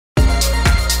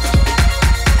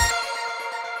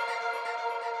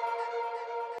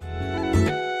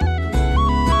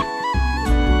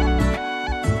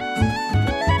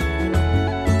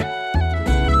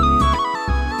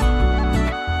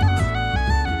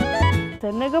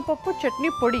శనగపప్పు చట్నీ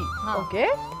పొడి. ఓకే,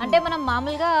 అంటే మనం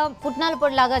మామూలుగా పుట్నాల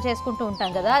పొడి లాగా చేసుకుంటూ ఉంటాం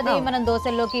కదా, అది మనం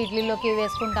దోశల్లోకి ఇడ్లీలోకి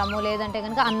వేసుకుంటాము, లేదంటే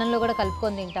కనుక అన్నంలో కూడా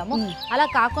కలుపుకొని తింటాము. అలా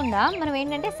కాకుండా మనం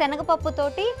ఏంటంటే శనగపప్పు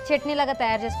తోటి చట్నీ లాగా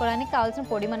తయారు చేసుకోవడానికి కావాల్సిన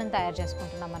పొడి మనం తయారు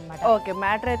చేసుకుంటున్నాం అనమాట. ఓకే,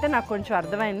 మ్యాటర్ అయితే నాకు కొంచెం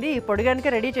అర్థమైంది. ఈ పొడి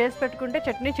కనుక రెడీ చేసి పెట్టుకుంటే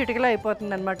చట్నీ చిటికలో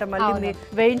అయిపోతుంది అనమాట. మళ్ళీ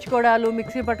వేయించుకోవడాలు,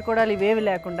 మిక్సీ పట్టుకోవడాలు ఇవేవి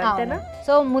లేకుండా, అంతేనా?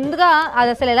 సో ముందుగా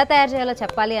అది అసలు ఎలా తయారు చేయాలో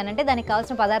చెప్పాలి అని అంటే దానికి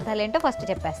కావాల్సిన పదార్థాలు ఏంటో ఫస్ట్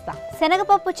చెప్పేస్తా.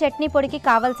 శనగపప్పు చట్నీ పొడికి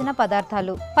కావలసిన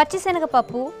పదార్థాలు: పచ్చి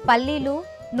శనగపప్పు, పల్లీలు,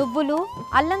 నువ్వులు,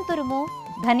 అల్లం తురుము,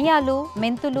 ధనియాలు,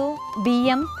 మెంతులు,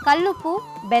 బియ్యం, కల్లుప్పు,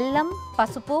 బెల్లం,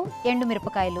 పసుపు, ఎండు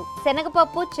మిరపకాయలు.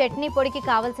 శనగపప్పు చట్నీ పొడికి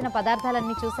కావాల్సిన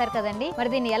పదార్థాలన్నీ చూసారు కదండి. మరి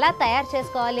దీన్ని ఎలా తయారు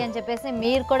చేసుకోవాలి అని చెప్పేసి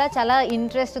మీరు కూడా చాలా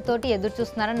ఇంట్రెస్ట్ తోటి ఎదురు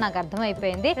చూస్తున్నారని నాకు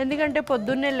అర్థమైపోయింది. ఎందుకంటే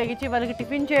పొద్దున్నే లెగిచి వాళ్ళకి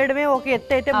టిఫిన్ చేయడమే ఒక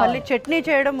ఎత్తు అయితే మళ్ళీ చట్నీ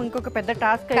చేయడం ఇంకొక పెద్ద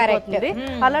టాస్క్ అయిపోతుంది.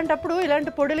 అలాంటప్పుడు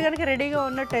ఇలాంటి పొడులు కనుక రెడీగా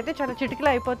ఉన్నట్టయితే చాలా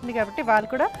చిటికలో అయిపోతుంది కాబట్టి వాళ్ళు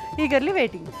కూడా ఈగర్లీ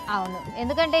వెయిటింగ్. అవును,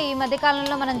 ఎందుకంటే ఈ మధ్య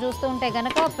కాలంలో మనం చూస్తూ ఉంటే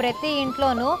గనక ప్రతి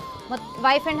ఇంట్లోనూ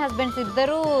వైఫ్ అండ్ హస్బెండ్స్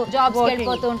ఇద్దరు జాబ్స్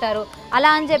వెళ్ళిపోతూ ఉంటారు. అలా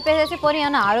అని చెప్పేసి పోనీ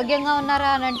ఏమైనా ఆరోగ్యంగా ఉన్నారా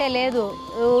అని అంటే లేదు,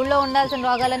 ఊళ్ళో ఉండాల్సిన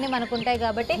రోగాలన్నీ మనకు ఉంటాయి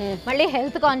కాబట్టి మళ్ళీ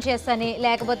హెల్త్ కాన్షియస్ అని,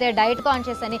 లేకపోతే డైట్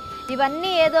కాన్షియస్ అని,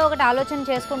 ఇవన్నీ ఏదో ఒకటి ఆలోచన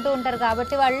చేసుకుంటూ ఉంటారు.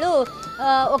 కాబట్టి వాళ్ళు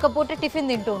ఒక పూట టిఫిన్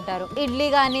తింటూ ఉంటారు. ఇడ్లీ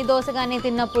కానీ దోశ కానీ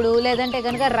తిన్నప్పుడు, లేదంటే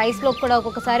కనుక రైస్లో కూడా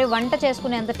ఒక్కొక్కసారి వంట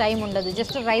చేసుకునేంత టైం ఉండదు.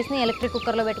 జస్ట్ రైస్ని ఎలక్ట్రిక్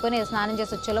కుక్కర్లో పెట్టుకొని స్నానం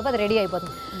చేసి వచ్చేలోపు అది రెడీ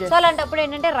అయిపోతుంది. సో అలాంటప్పుడు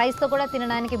ఏంటంటే రైస్తో కూడా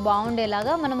తినడానికి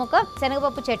బాగుండేలాగా మనం ఒక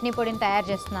శనగపప్పు చట్నీ పొడిని తయారు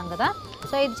చేస్తున్నాం కదా.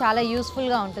 సో ఇది చాలా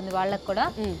యూస్ఫుల్గా ఉంటుంది వాళ్ళకి కూడా.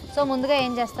 సో ముందుగా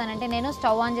ఏం చేస్తానంటే నేను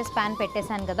స్టవ్ ఆన్ చేసి ప్యాన్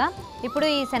పెట్టేశాను కదా. ఇప్పుడు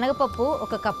ఈ శనగపప్పు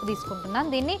ఒక కప్పు తీసుకుంటున్నాను.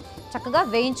 దీన్ని చక్కగా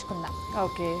వేయించుకుందాం.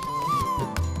 ఓకే,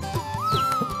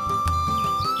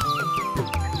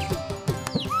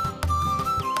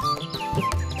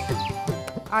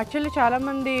 యాక్చువల్లీ చాలా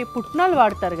మంది పుట్నాలు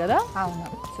వాడతారు కదా. అవును,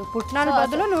 సో పుట్నాల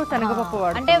బదులు నువ్వు శనగపప్పు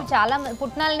వాడు. అంటే చాలా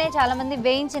పుట్నాలనే చాలా మంది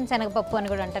వేయించిన శనగపప్పు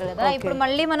అని కూడా అంటారు కదా. ఇప్పుడు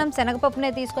మళ్ళీ మనం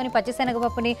శనగపప్పునే తీసుకొని పచ్చి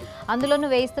శనగపప్పుని అందులోనూ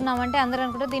వేయిస్తున్నామంటే అందరూ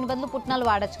అనుకుంటే దీని బదులు పుట్నాలు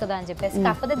వాడచ్చు కదా అని చెప్పేసి.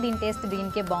 కాకపోతే దీని టేస్ట్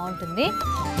దీనికే బాగుంటుంది.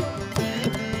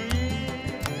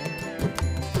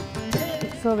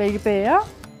 సో వేగిపోయా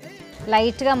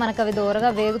లైట్గా మనకు అవి దూరగా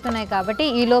వేగుతున్నాయి కాబట్టి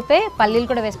ఈ లోపే పల్లీలు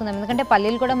కూడా వేసుకుందాం. ఎందుకంటే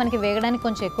పల్లీలు కూడా మనకి వేగడానికి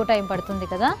కొంచెం ఎక్కువ టైం పడుతుంది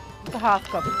కదా. Half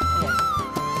cup.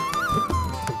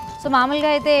 సో మామూలుగా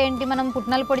అయితే ఏంటి, మనం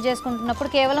పుట్నాల పొడి చేసుకుంటున్నప్పుడు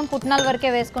కేవలం పుట్నాల వరకే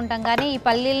వేసుకుంటాం కానీ ఈ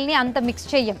పల్లీల్ని అంత మిక్స్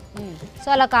చెయ్యం. సో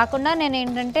అలా కాకుండా నేను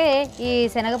ఏంటంటే ఈ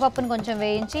శనగపప్పుని కొంచెం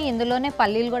వేయించి ఇందులోనే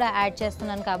పల్లీలు కూడా యాడ్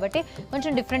చేస్తున్నాను కాబట్టి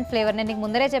కొంచెం డిఫరెంట్ ఫ్లేవర్. నేను నీకు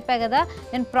ముందరే చెప్పా కదా,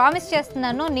 నేను ప్రామిస్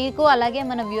చేస్తున్నాను నీకు అలాగే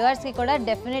మన వ్యూవర్స్కి కూడా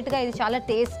డెఫినెట్గా ఇది చాలా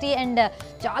టేస్టీ అండ్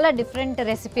చాలా డిఫరెంట్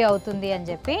రెసిపీ అవుతుంది అని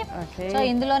చెప్పి. సో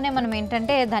ఇందులోనే మనం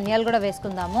ఏంటంటే ధనియాలు కూడా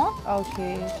వేసుకుందాము. ఓకే,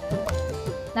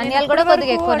 ధనియాలు కూడా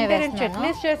కొద్దిగా ఎక్కువనే వేస్తాను.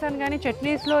 చట్నీస్ చేశాను కానీ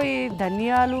చట్నీస్ లో ఈ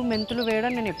ధనియాలు మెంతులు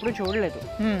వేయడం నేను ఎప్పుడు చూడలేదు.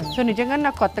 సో నిజంగా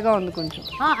నాకు కొత్తగా ఉంది కొంచెం.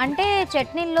 అంటే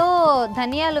చట్నీల్లో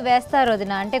ధనియాలు వేస్తారు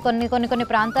వదిన. అంటే కొన్ని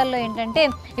ప్రాంతాల్లో ఏంటంటే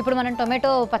ఇప్పుడు మనం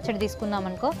టొమాటో పచ్చడి తీసుకుందాం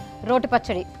అనుకో, రోటి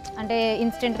పచ్చడి అంటే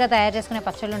ఇన్స్టెంట్గా తయారు చేసుకునే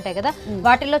పచ్చళ్ళు ఉంటాయి కదా,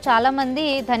 వాటిల్లో చాలా మంది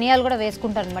ధనియాలు కూడా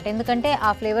వేసుకుంటారు అనమాట. ఎందుకంటే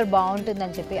ఆ ఫ్లేవర్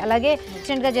బాగుంటుందని చెప్పి. అలాగే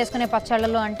ఇన్స్టెంట్గా చేసుకునే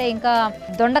పచ్చళ్ళలో అంటే ఇంకా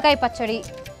దొండకాయ పచ్చడి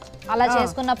అలా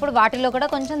చేసుకున్నప్పుడు వాటిలో కూడా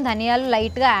కొంచెం ధనియాలు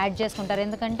లైట్గా యాడ్ చేసుకుంటారు.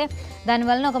 ఎందుకంటే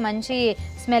దానివల్ల ఒక మంచి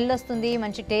స్మెల్ వస్తుంది,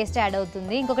 మంచి టేస్ట్ యాడ్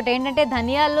అవుతుంది. ఇంకొకటి ఏంటంటే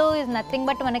ధనియాలు ఇస్ నథింగ్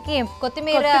బట్ మనకి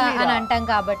కొత్తిమీర అని అంటాం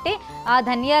కాబట్టి ఆ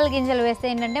ధనియాల గింజలు వేస్తే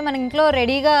ఏంటంటే మన ఇంట్లో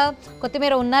రెడీగా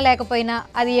కొత్తిమీర ఉన్నా లేకపోయినా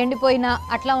అది ఎండిపోయినా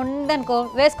అట్లా ఉందనుకో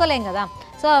వేసుకోలేం కదా.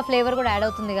 సో ఆ ఫ్లేవర్ కూడా యాడ్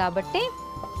అవుతుంది కాబట్టి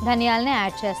ధనియాలని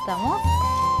యాడ్ చేస్తాము.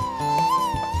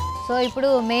 సో ఇప్పుడు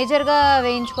మేజర్గా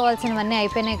వేయించుకోవాల్సినవన్నీ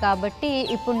అయిపోయినాయి కాబట్టి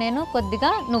ఇప్పుడు నేను కొద్దిగా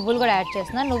నువ్వులు కూడా యాడ్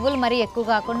చేస్తున్నాను. నువ్వులు మరీ ఎక్కువ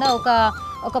కాకుండా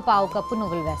ఒక పావు కప్పు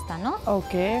నువ్వులు వేస్తాను.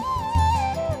 ఓకే,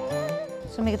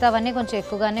 సో మిగతావన్నీ కొంచెం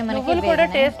ఎక్కువగానే మనకి కూడా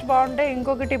టేస్ట్ బాగుంటాయి.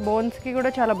 ఇంకొకటి బోన్స్ కి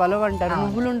కూడా చాలా బలం అంటారు.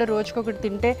 నువ్వులు ఉండే రోజుకొకటి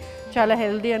తింటే చాలా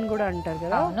హెల్దీ అని కూడా అంటారు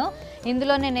కదా. అవును,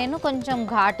 ఇందులోనే నేను కొంచెం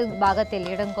ఘాటు బాగా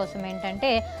తెలియడం కోసం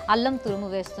ఏంటంటే అల్లం తురుము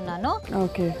వేస్తున్నాను.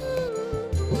 ఓకే,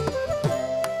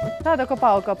 అదొక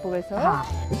పావు కప్పు వేసా.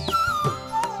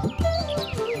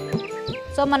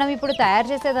 సో మనం ఇప్పుడు తయారు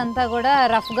చేసేదంతా కూడా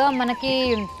రఫ్గా మనకి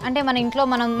అంటే మన ఇంట్లో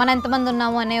మనం ఎంతమంది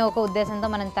ఉన్నాము అనే ఒక ఉద్దేశంతో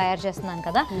మనం తయారు చేస్తున్నాం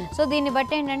కదా. సో దీన్ని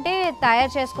బట్టి ఏంటంటే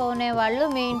తయారు చేసుకునే వాళ్ళు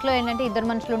మీ ఇంట్లో ఏంటంటే 2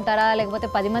 మనుషులు ఉంటారా లేకపోతే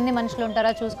 10 మంది మనుషులు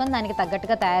ఉంటారా చూసుకొని దానికి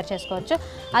తగ్గట్టుగా తయారు చేసుకోవచ్చు.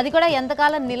 అది కూడా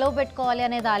ఎంతకాలం నిలవ పెట్టుకోవాలి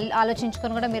అనేది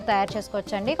ఆలోచించుకొని కూడా మీరు తయారు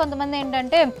చేసుకోవచ్చు అండి. కొంతమంది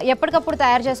ఏంటంటే ఎప్పటికప్పుడు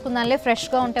తయారు చేసుకుందాంలే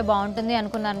ఫ్రెష్గా ఉంటే బాగుంటుంది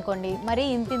అనుకున్నాను అనుకోండి, మరి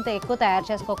ఇంత ఎక్కువ తయారు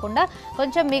చేసుకోకుండా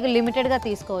కొంచెం మీకు లిమిటెడ్గా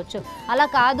తీసుకోవచ్చు. అలా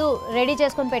కాదు రెడీ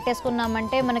చేసుకొని పెట్టేసుకున్నామంటే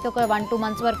మనకి ఒక 1-2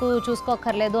 మంత్స్ వరకు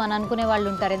చూసుకోక్కర్లేదు అని అనుకునే వాళ్ళు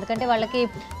ఉంటారు. ఎందుకంటే వాళ్ళకి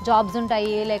జాబ్స్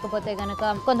ఉంటాయి, లేకపోతే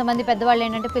కనుక కొంతమంది పెద్దవాళ్ళు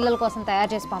ఏంటంటే పిల్లల కోసం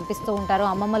తయారు చేసి పంపిస్తూ ఉంటారు,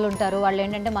 అమ్మమ్మలు ఉంటారు, వాళ్ళు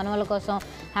ఏంటంటే మనవల కోసం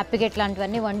హ్యాపీగా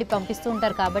ఇట్లాంటివన్నీ వండి పంపిస్తూ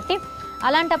ఉంటారు కాబట్టి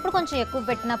అలాంటప్పుడు కొంచెం ఎక్కువ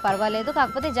పెట్టినా పర్వాలేదు.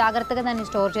 కాకపోతే జాగ్రత్తగా దాన్ని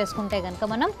స్టోర్ చేసుకుంటే కనుక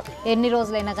మనం ఎన్ని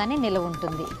రోజులైనా కానీ నిల్వ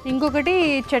ఉంటుంది. ఇంకొకటి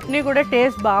చట్నీ కూడా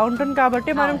టేస్ట్ బాగుంటుంది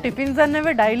కాబట్టి మనం టిఫిన్స్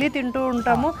అనేవి డైలీ తింటూ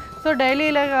ఉంటాము. సో డైలీ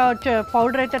ఇలా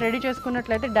పౌడర్ అయితే రెడీ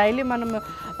చేసుకున్నట్లయితే డైలీ మనం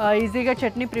ఈజీగా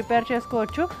చట్నీ ప్రిపేర్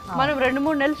చేసుకోవచ్చు. మనం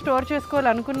 2-3 నెలలు స్టోర్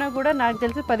చేసుకోవాలనుకున్నా కూడా నాకు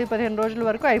తెలిసి 10-15 రోజుల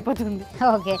వరకు అయిపోతుంది.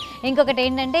 ఓకే, ఇంకొకటి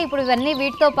ఏంటంటే ఇప్పుడు ఇవన్నీ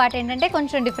వీటితో పాటు ఏంటంటే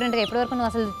కొంచెం డిఫరెంట్గా ఇప్పటివరకు నువ్వు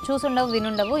అసలు చూసుండవు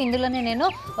వినుండవు. ఇందులోనే నేను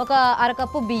ఒక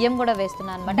అరకప్పు బియ్యం కూడా వేస్తున్నాను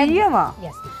అనమాట.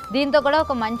 దీంతో కూడా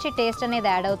ఒక మంచి టేస్ట్ అనేది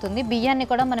యాడ్ అవుతుంది. బియ్యాన్ని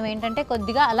కూడా మనం ఏంటంటే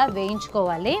కొద్దిగా అలా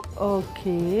వేయించుకోవాలి.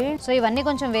 ఓకే, సో ఇవన్నీ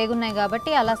కొంచెం వేగున్నాయి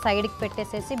కాబట్టి అలా సైడ్కి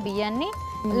పెట్టేసేసి బియ్యాన్ని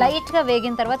లైట్ గా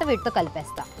వేగిన తర్వాత వీటితో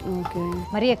కలిపేస్తా.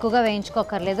 మరి ఎక్కువగా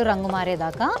వేయించుకోకర్లేదు రంగు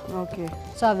మారేదాకా.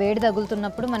 సో ఆ వేడి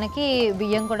తగులుతున్నప్పుడు మనకి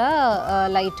బియ్యం కూడా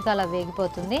లైట్ గా అలా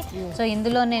వేగిపోతుంది. సో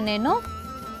ఇందులోనే నేను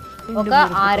ఒక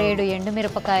 6-7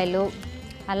 ఎండుమిరపకాయలు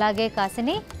అలాగే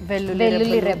కాసిని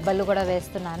వెల్లుల్లి రెబ్బలు కూడా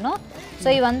వేస్తున్నాను. సో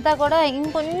ఇవంతా కూడా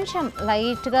ఇంకొంచెం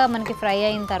లైట్ గా మనకి ఫ్రై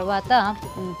అయిన తర్వాత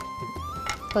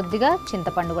కొద్దిగా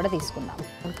చింతపండు కూడా తీసుకుందాం.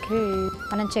 ఓకే,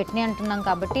 మనం చట్నీ అంటున్నాం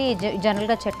కాబట్టి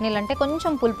జనరల్గా చట్నీలు అంటే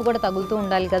కొంచెం పులుపు కూడా తగులుతూ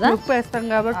ఉండాలి కదా. ఉప్పు వేస్తాం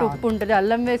కాబట్టి ఉప్పు ఉంటుంది,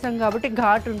 అల్లం వేసాం కాబట్టి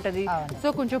ఘాటు ఉంటుంది.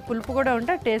 సో కొంచెం పులుపు కూడా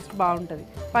ఉంటే టేస్ట్ బాగుంటుంది.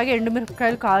 పైగా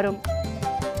ఎండుమిరపకాయలు, కారం.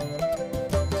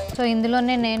 సో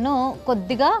ఇందులోనే నేను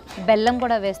కొద్దిగా బెల్లం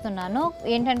కూడా వేస్తున్నాను.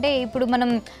 ఏంటంటే ఇప్పుడు మనం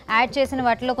యాడ్ చేసిన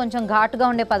వాటిలో కొంచెం ఘాటుగా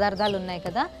ఉండే పదార్థాలు ఉన్నాయి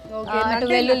కదా, అటు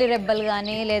వెల్లుల్లి రెబ్బలు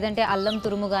కానీ లేదంటే అల్లం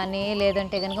తురుము కానీ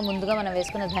లేదంటే కనుక ముందుగా మనం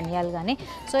వేసుకున్న ధనియాలు కానీ.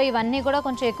 సో ఇవన్నీ కూడా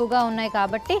కొంచెం ఎక్కువగా ఉన్నాయి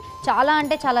కాబట్టి చాలా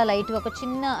అంటే చాలా లైట్గా ఒక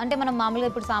చిన్న అంటే మనం మామూలుగా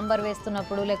ఇప్పుడు సాంబార్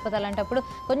వేస్తున్నప్పుడు లేకపోతే అలాంటప్పుడు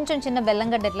కొంచెం చిన్న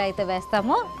బెల్లం గడ్డ ఎట్లా అయితే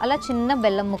వేస్తామో అలా చిన్న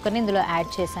బెల్లం ముక్కని ఇందులో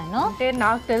యాడ్ చేశాను. అంటే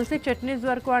నాకు తెలిసి చట్నీస్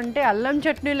వరకు అంటే అల్లం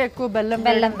చట్నీలో ఎక్కువ బెల్లం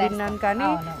తిన్నాను, కానీ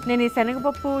నేను ఈ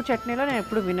శనగపప్పు చట్నీలో నేను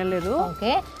ఎప్పుడు వినలేదు.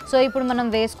 ఓకే, సో ఇప్పుడు మనం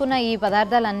వేసుకున్న ఈ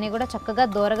పదార్థాలన్నీ కూడా చక్కగా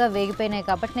దోరగా వేగిపోయినాయి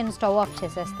కాబట్టి నేను స్టవ్ ఆఫ్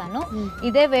చేసేస్తాను.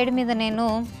 ఇదే వేడి మీద నేను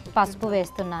పసుపు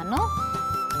వేస్తున్నాను.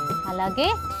 అలాగే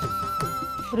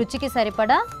రుచికి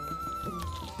సరిపడా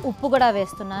ఉప్పు కూడా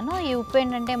వేస్తున్నాను. ఈ ఉప్పు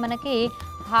ఏంటంటే మనకి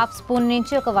 1/2 స్పూన్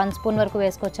నుంచి ఒక 1 స్పూన్ వరకు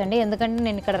వేసుకోవచ్చండి. ఎందుకంటే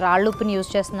నేను ఇక్కడ రాళ్ళు ఉప్పుని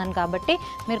యూజ్ చేస్తున్నాను కాబట్టి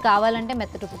మీరు కావాలంటే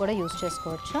మెత్తటి ఉప్పు కూడా యూజ్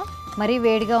చేసుకోవచ్చు. మరీ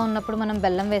వేడిగా ఉన్నప్పుడు మనం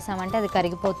బెల్లం వేసామంటే అది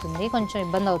కరిగిపోతుంది, కొంచెం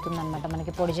ఇబ్బంది అవుతుంది అనమాట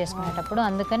మనకి పొడి చేసుకునేటప్పుడు.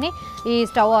 అందుకని ఈ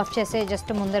స్టవ్ ఆఫ్ చేసి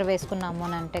జస్ట్ ముందర వేసుకున్నాము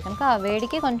అని అంటే కనుక ఆ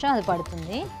వేడికి కొంచెం అది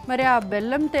పడుతుంది. మరి ఆ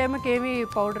బెల్లం తేమకేమి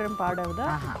పౌడర్ ఏం పాడవుదా?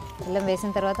 బెల్లం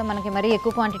వేసిన తర్వాత మనకి మరీ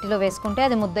ఎక్కువ క్వాంటిటీలో వేసుకుంటే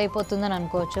అది ముద్ద అయిపోతుంది అని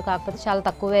అనుకోవచ్చు. కాకపోతే చాలా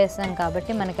తక్కువ వేసాం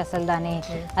కాబట్టి మనకి అసలు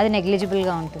అది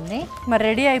నెగ్లిజిబుల్గా ఉంటుంది. మరి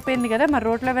రెడీ అయిపోయింది కదా, మరి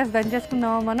రోట్లో వేసి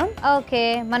దంచేసుకుందామా మనం? ఓకే,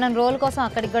 మనం రోల్ కోసం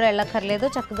అక్కడికి కూడా వెళ్ళక్కర్లేదు,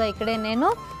 చక్కగా ఇక్కడే నేను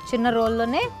చిన్న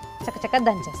రోల్లోనే చక్కచక్క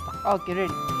దంచేస్తాం. Okay,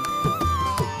 ready.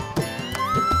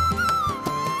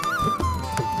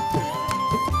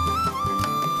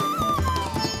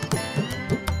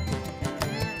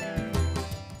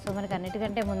 సో మనకి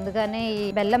అన్నిటికంటే ముందుగానే ఈ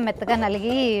బెల్లం మెత్తగా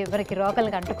నలిగి మనకి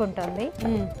రోకలకు అంటుకుంటుంది.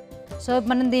 సో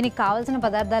మనం దీనికి కావాల్సిన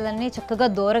పదార్థాలన్నీ చక్కగా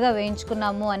దూరగా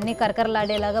వేయించుకున్నాము, అన్ని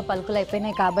కరకరలాడేలాగా పలుకులు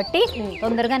అయిపోయినాయి కాబట్టి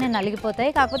తొందరగానే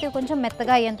నలిగిపోతాయి. కాకపోతే కొంచెం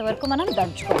మెత్తగా అయ్యేంత వరకు మనం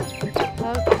దంచుకోవాలి.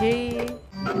 ఓకే,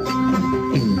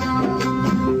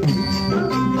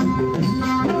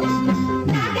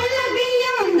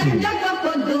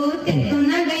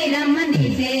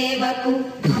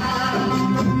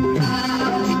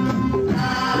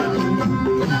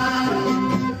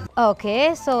 ఓకే,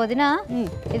 సో వదిన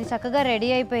ఇది చక్కగా రెడీ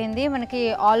అయిపోయింది. మనకి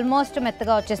ఆల్మోస్ట్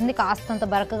మెత్తగా వచ్చేసింది, కాస్తంత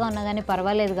బరకగా ఉన్నా కానీ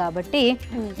పర్వాలేదు కాబట్టి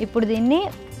ఇప్పుడు దీన్ని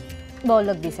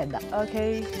బౌల్లోకి తీసేద్దాం. ఓకే,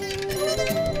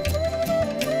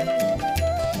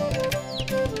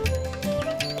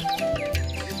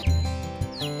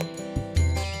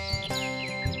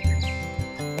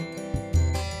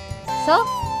 సో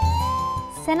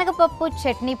శనగపప్పు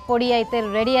చట్నీ పొడి అయితే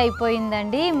రెడీ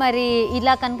అయిపోయిందండి. మరి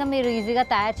ఇలా కనుక మీరు ఈజీగా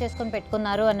తయారు చేసుకొని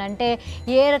పెట్టుకున్నారు అని అంటే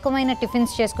ఏ రకమైన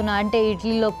టిఫిన్స్ చేసుకున్నా అంటే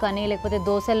ఇడ్లీలోకి కానీ లేకపోతే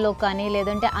దోశల్లోకి కానీ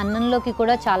లేదంటే అన్నంలోకి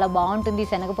కూడా చాలా బాగుంటుంది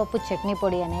శనగపప్పు చట్నీ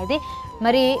పొడి అనేది.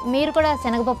 మరి మీరు కూడా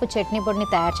శనగపప్పు చట్నీ పొడిని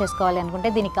తయారు చేసుకోవాలి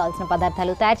అనుకుంటే దీనికి కావాల్సిన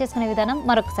పదార్థాలు తయారు చేసుకునే విధానం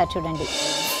మరొకసారి చూడండి.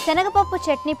 శనగపప్పు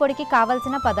చట్నీ పొడికి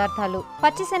కావాల్సిన పదార్థాలు: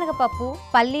 పచ్చి శనగపప్పు,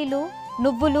 పల్లీలు,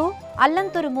 నువ్వులు, అల్లం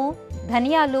తురుము,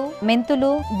 ధనియాలు, మెంతులు,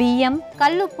 బియ్యం,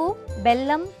 కల్లుప్పు,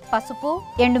 బెల్లం, పసుపు,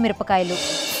 ఎండుమిరపకాయలు.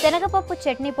 శనగపప్పు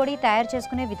చట్నీ పొడి తయారు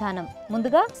చేసుకునే విధానం: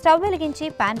 ముందుగా స్టవ్ వెలిగించి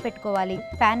పాన్ పెట్టుకోవాలి.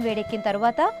 పాన్ వేడెక్కిన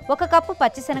తర్వాత 1 కప్పు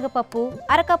పచ్చి శనగపప్పు,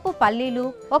 1/2 కప్పు పల్లీలు,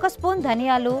 1 స్పూన్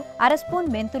ధనియాలు, 1/2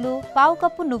 స్పూన్ మెంతులు, 1/4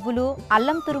 కప్పు నువ్వులు,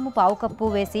 అల్లం తురుము 1/4 కప్పు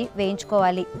వేసి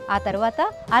వేయించుకోవాలి. ఆ తర్వాత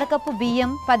 1/2 కప్పు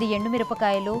బియ్యం, 10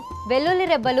 ఎండుమిరపకాయలు, వెల్లుల్లి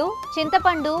రెబ్బలు,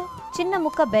 చింతపండు, చిన్న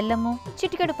ముక్క బెల్లము,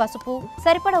 చిటికెడు పసుపు,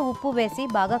 సరిపడా ఉప్పు వేసి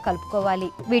బాగా కలుపుకోవాలి.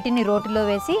 వీటిని రోటిలో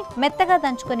వేసి మెత్తగా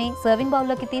దంచుకొని సర్వింగ్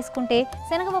బౌల్లోకి తీసుకుంటే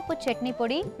శనగపప్పు చట్నీ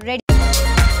పొడి రెడీ.